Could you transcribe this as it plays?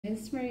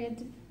It's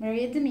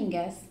Maria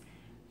Dominguez.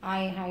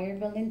 I hired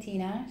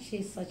Valentina.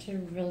 She's such a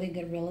really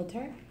good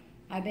realtor.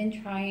 I've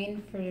been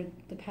trying for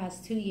the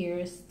past 2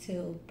 years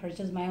to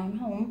purchase my own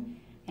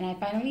home, and I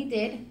finally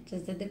did.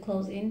 Just did the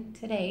closing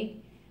today.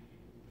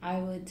 I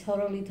would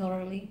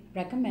totally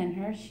recommend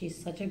her.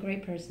 She's such a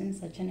great person,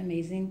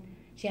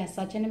 she has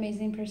such an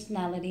amazing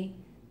personality.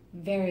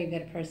 Very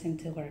good person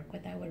to work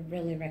with. I would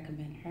really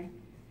recommend her.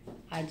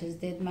 I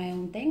just did my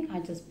own thing. I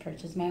just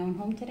purchased my own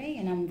home today,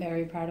 and I'm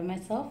very proud of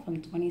myself.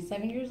 I'm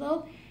 27 years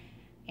old,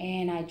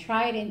 and I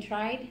tried and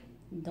tried.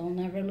 Don't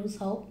ever lose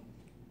hope.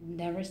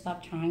 Never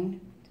stop trying.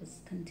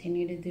 Just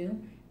continue to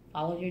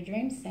follow your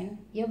dreams, and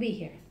you'll be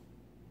here.